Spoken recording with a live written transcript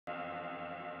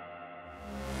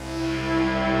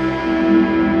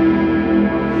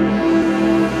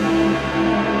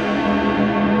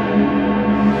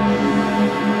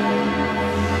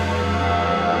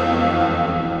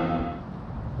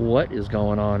is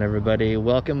going on, everybody?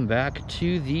 Welcome back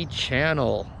to the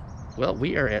channel. Well,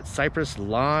 we are at Cypress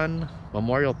Lawn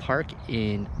Memorial Park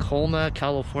in Colma,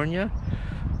 California.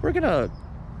 We're gonna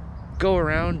go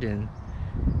around and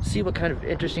see what kind of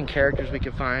interesting characters we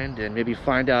can find, and maybe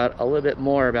find out a little bit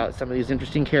more about some of these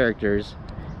interesting characters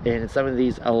and some of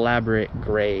these elaborate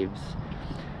graves.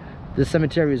 This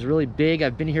cemetery is really big.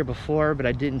 I've been here before, but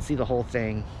I didn't see the whole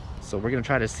thing. So we're gonna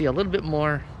try to see a little bit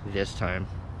more this time,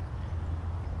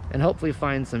 and hopefully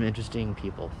find some interesting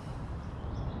people.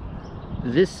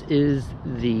 This is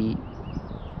the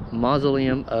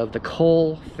mausoleum of the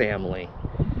Cole family.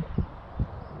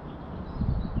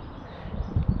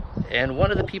 And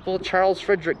one of the people, Charles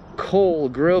Frederick Cole,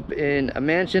 grew up in a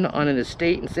mansion on an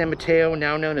estate in San Mateo,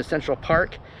 now known as Central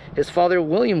Park. His father,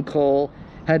 William Cole,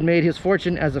 had made his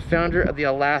fortune as a founder of the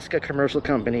Alaska Commercial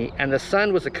Company, and the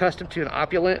son was accustomed to an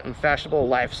opulent and fashionable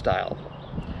lifestyle.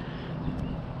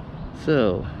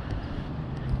 So,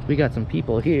 we got some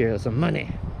people here, some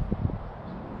money.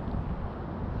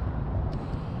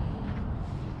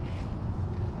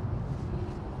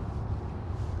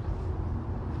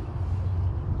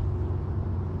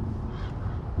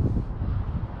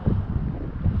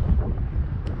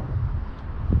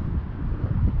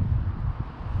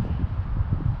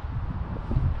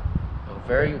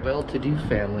 Very well-to-do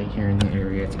family here in the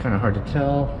area. It's kind of hard to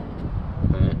tell,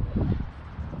 but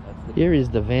here is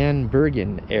the Van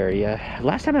Bergen area.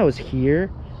 Last time I was here,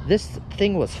 this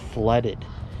thing was flooded,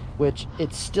 which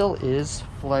it still is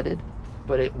flooded,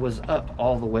 but it was up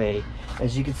all the way.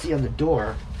 As you can see on the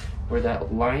door where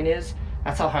that line is,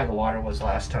 that's how high the water was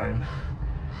last time.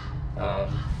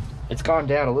 It's gone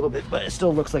down a little bit, but it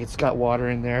still looks like it's got water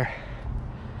in there.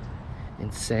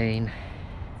 Insane.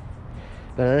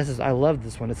 But I love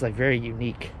this one. It's like very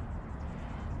unique.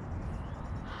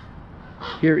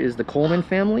 Here is the Coleman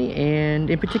family, and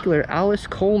in particular Alice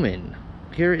Coleman.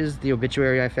 Here is the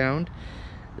obituary I found.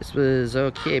 This was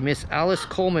okay. Miss Alice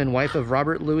Coleman, wife of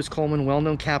Robert Louis Coleman,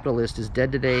 well-known capitalist, is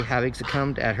dead today, having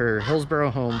succumbed at her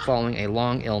Hillsborough home following a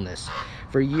long illness.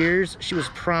 For years, she was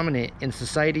prominent in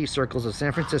society circles of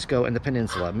San Francisco and the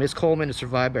peninsula. Miss Coleman is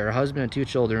survived by her husband and two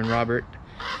children, Robert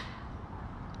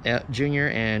Jr.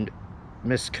 and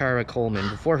Miss Cara Coleman.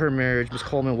 Before her marriage, Miss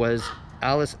Coleman was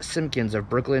Alice Simpkins of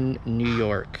Brooklyn, New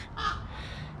York.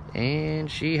 And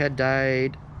she had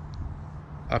died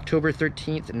October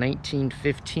 13th,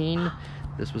 1915.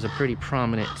 This was a pretty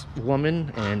prominent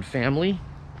woman and family.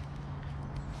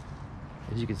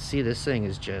 As you can see, this thing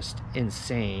is just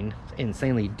insane.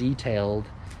 Insanely detailed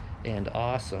and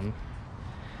awesome.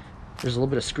 There's a little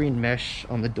bit of screen mesh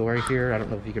on the door here. I don't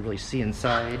know if you can really see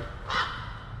inside.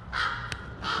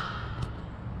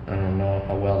 I don't know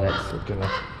how well that's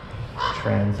gonna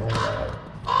translate out.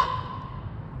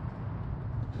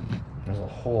 There's a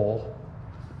hole.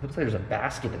 Looks like there's a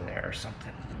basket in there or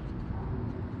something.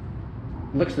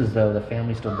 Looks as though the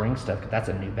family still brings stuff, but that's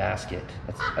a new basket.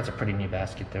 That's a pretty new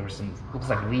basket. There was some, looks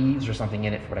like leaves or something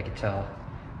in it, for what I could tell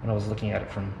when I was looking at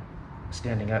it from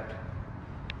standing up.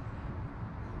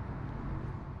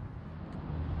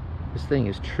 This thing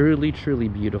is truly, truly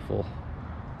beautiful.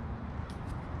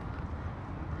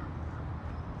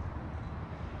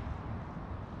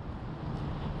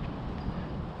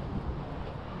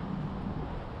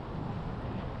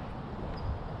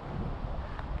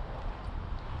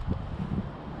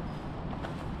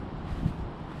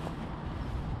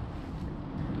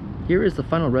 Here is the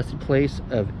final resting place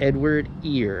of Edward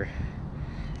Ear.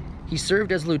 He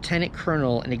served as lieutenant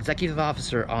colonel and executive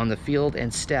officer on the field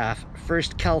and staff,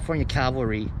 1st California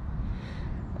Cavalry,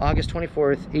 August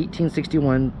 24th,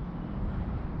 1861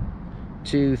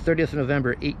 to 30th of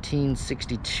November,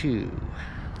 1862.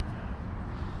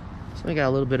 So we got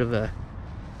a little bit of a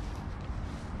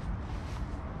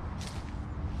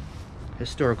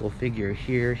historical figure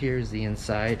here. Here's the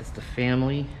inside. It's the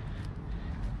family.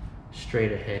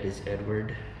 Straight ahead is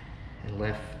Edward, and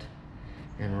left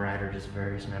and right are just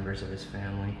various members of his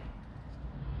family.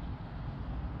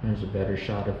 There's a better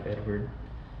shot of Edward.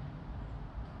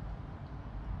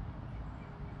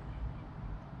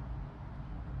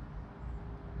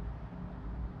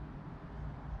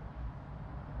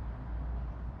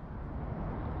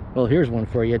 Well, here's one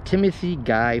for you. Timothy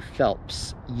Guy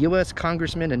Phelps, U.S.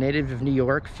 Congressman, a native of New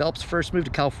York. Phelps first moved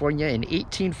to California in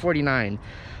 1849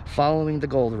 following the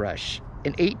gold rush.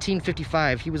 In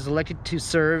 1855, he was elected to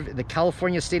serve the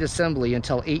California State Assembly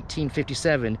until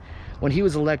 1857, when he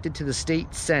was elected to the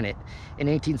state Senate in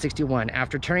 1861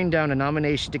 after turning down a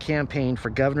nomination to campaign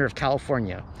for governor of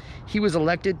California. He was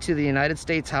elected to the United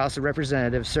States House of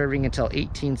Representatives, serving until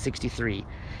 1863.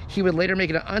 He would later make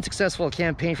an unsuccessful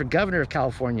campaign for governor of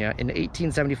California in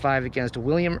 1875 against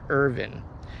William Irvin.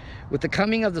 With the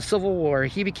coming of the Civil War,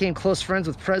 he became close friends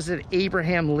with President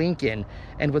Abraham Lincoln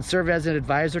and would serve as an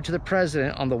advisor to the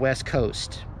president on the West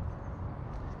Coast.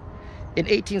 In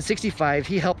 1865,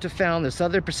 he helped to found the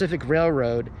Southern Pacific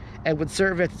Railroad and would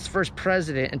serve as its first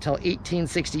president until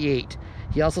 1868.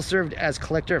 He also served as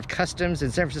collector of customs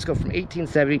in San Francisco from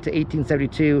 1870 to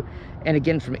 1872, and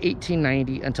again from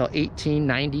 1890 until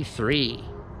 1893.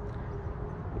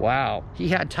 Wow, he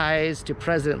had ties to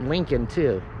President Lincoln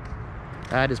too.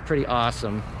 That is pretty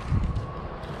awesome.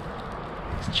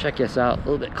 Let's check this out a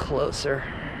little bit closer.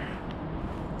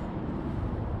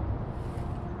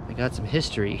 We got some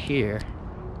history here.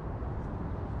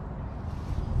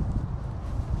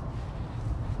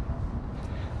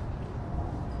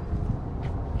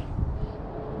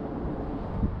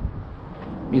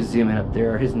 Let me zoom in up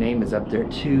there. His name is up there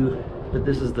too, but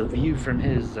this is the view from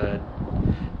his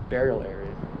burial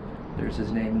area. There's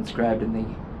his name inscribed in the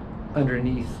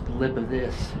underneath the lip of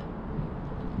this.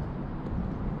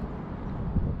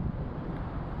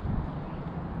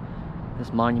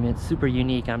 This monument's super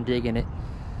unique. I'm digging it.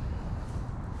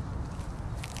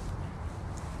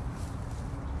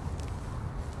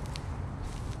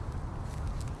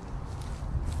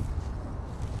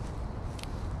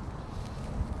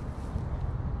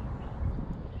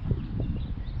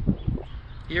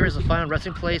 Here is the final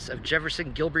resting place of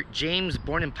Jefferson Gilbert James,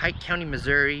 born in Pike County,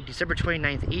 Missouri, December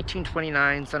 29th,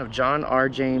 1829, son of John R.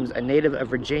 James, a native of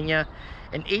Virginia.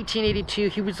 In 1882,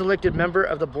 he was elected member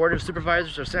of the Board of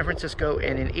Supervisors of San Francisco,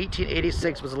 and in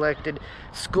 1886 was elected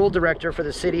school director for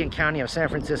the city and county of San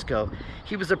Francisco.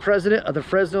 He was the president of the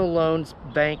Fresno Loans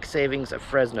Bank Savings of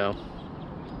Fresno.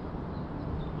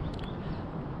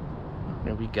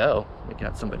 There we go. We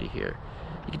got somebody here.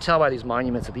 You can tell by these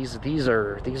monuments that these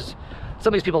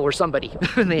some of these people were somebody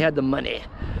and they had the money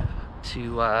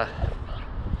to and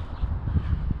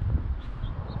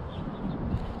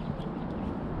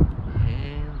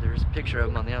there's a picture of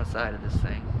them on the outside of this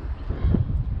thing.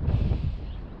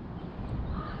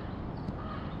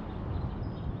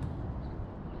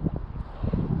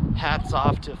 Hats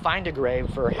off to Find a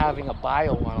Grave for having a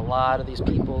bio on a lot of these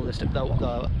people.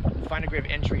 The Find a Grave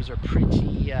entries are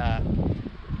pretty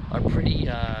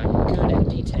good and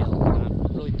detailed.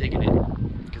 I'm really digging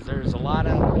it because there's a lot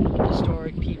of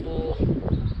historic people,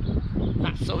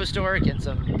 not so historic, and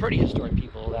some pretty historic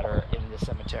people that are in this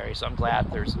cemetery. So I'm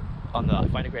glad there's on the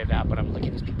Find a Grave app, when I'm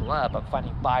looking these people up, I'm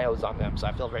finding bios on them. So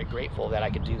I feel very grateful that I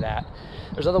could do that.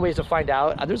 There's other ways to find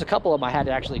out. There's a couple of them I had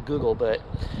to actually Google, but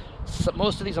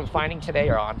most of these I'm finding today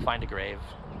are on Find a Grave.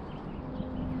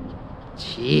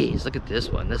 Jeez, look at this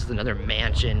one. This is another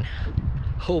mansion.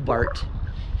 Hobart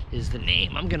is the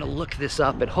name. I'm gonna look this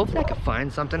up and hopefully I can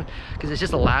find something, because it's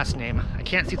just a last name. I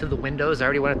can't see through the windows. I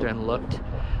already went up there and looked,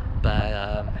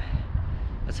 but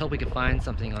let's hope we can find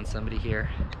something on somebody here.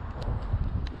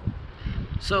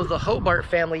 So the Hobart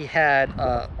family had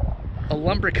a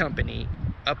lumber company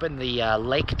up in the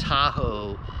Lake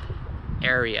Tahoe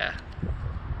area.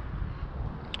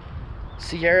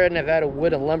 Sierra Nevada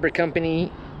Wood and Lumber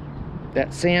Company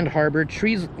at Sand Harbor.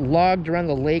 Trees logged around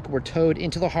the lake were towed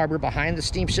into the harbor behind the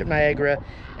steamship Niagara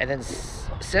and then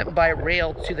sent by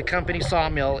rail to the company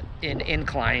sawmill in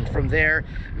Incline. From there,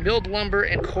 milled lumber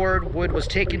and cord wood was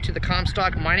taken to the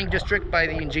Comstock mining district by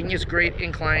the ingenious Great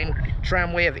Incline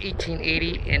Tramway of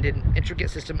 1880 and an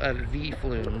intricate system of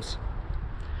V-flumes.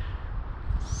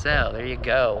 So there you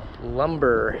go.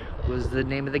 Lumber was the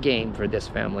name of the game for this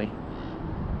family.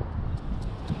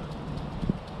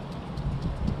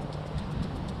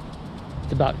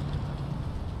 It's about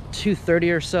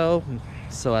 2:30 or so,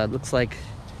 so it looks like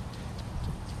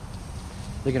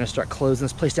they're gonna start closing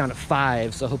this place down at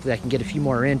 5, so hopefully I can get a few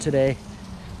more in today.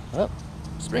 Oh,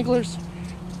 sprinklers.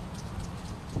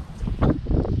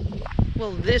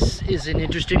 Well, this is an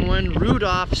interesting one.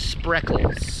 Rudolph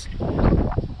Spreckels.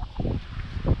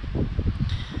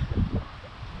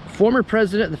 Former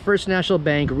president of the First National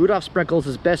Bank, Rudolph Spreckels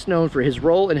is best known for his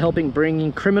role in helping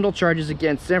bringing criminal charges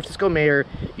against San Francisco Mayor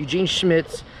Eugene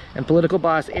Schmitz and political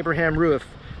boss Abraham Rueff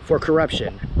for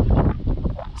corruption.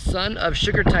 Son of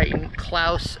sugar titan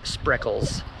Klaus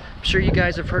Spreckels. I'm sure you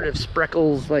guys have heard of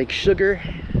Spreckels like sugar.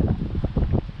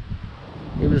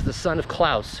 He was the son of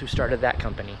Klaus who started that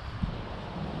company.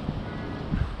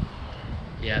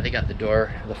 Yeah, they got the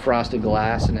door, the frosted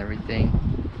glass and everything.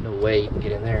 No way you can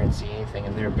get in there and see anything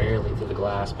in there, barely through the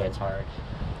glass, but it's hard.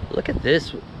 Look at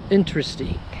this,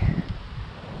 interesting.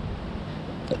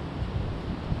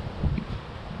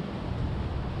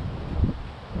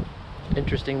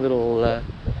 Interesting little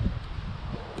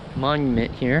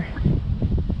monument here.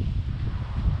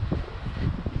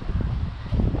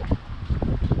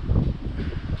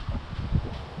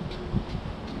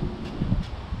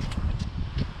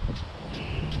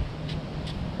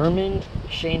 Herman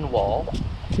Shainwald,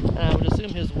 and I would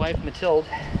assume his wife Mathilde,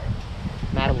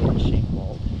 Madeline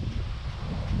Shainwald.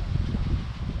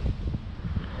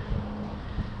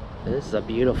 This is a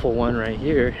beautiful one right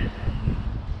here.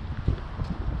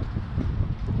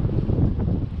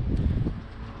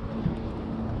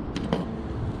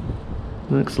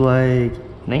 Looks like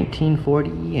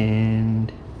 1940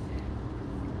 and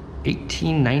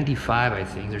 1895, I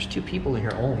think. There's two people in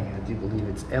here only, I do believe.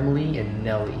 It's Emily and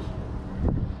Nellie.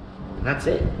 And that's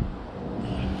it.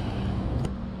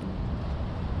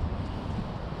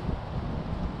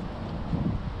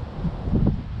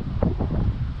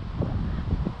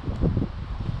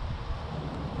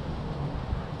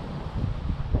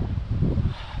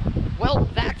 Well,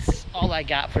 that's all I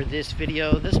got for this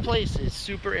video. This place is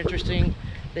super interesting.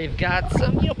 They've got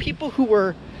some, people who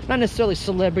were not necessarily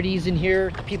celebrities in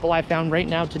here, the people I found right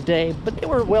now today, but they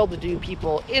were well-to-do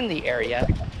people in the area.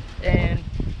 And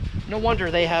no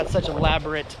wonder they had such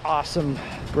elaborate, awesome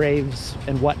graves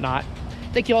and whatnot.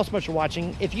 Thank you all so much for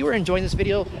watching. If you are enjoying this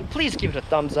video, please give it a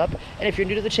thumbs up. And if you're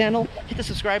new to the channel, hit the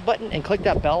subscribe button and click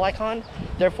that bell icon.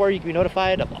 Therefore, you can be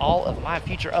notified of all of my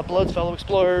future uploads, fellow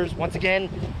explorers. Once again,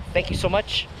 thank you so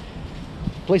much.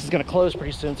 The place is gonna close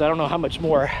pretty soon, so I don't know how much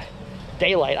more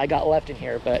daylight I got left in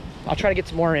here, but I'll try to get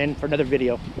some more in for another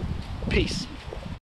video. Peace.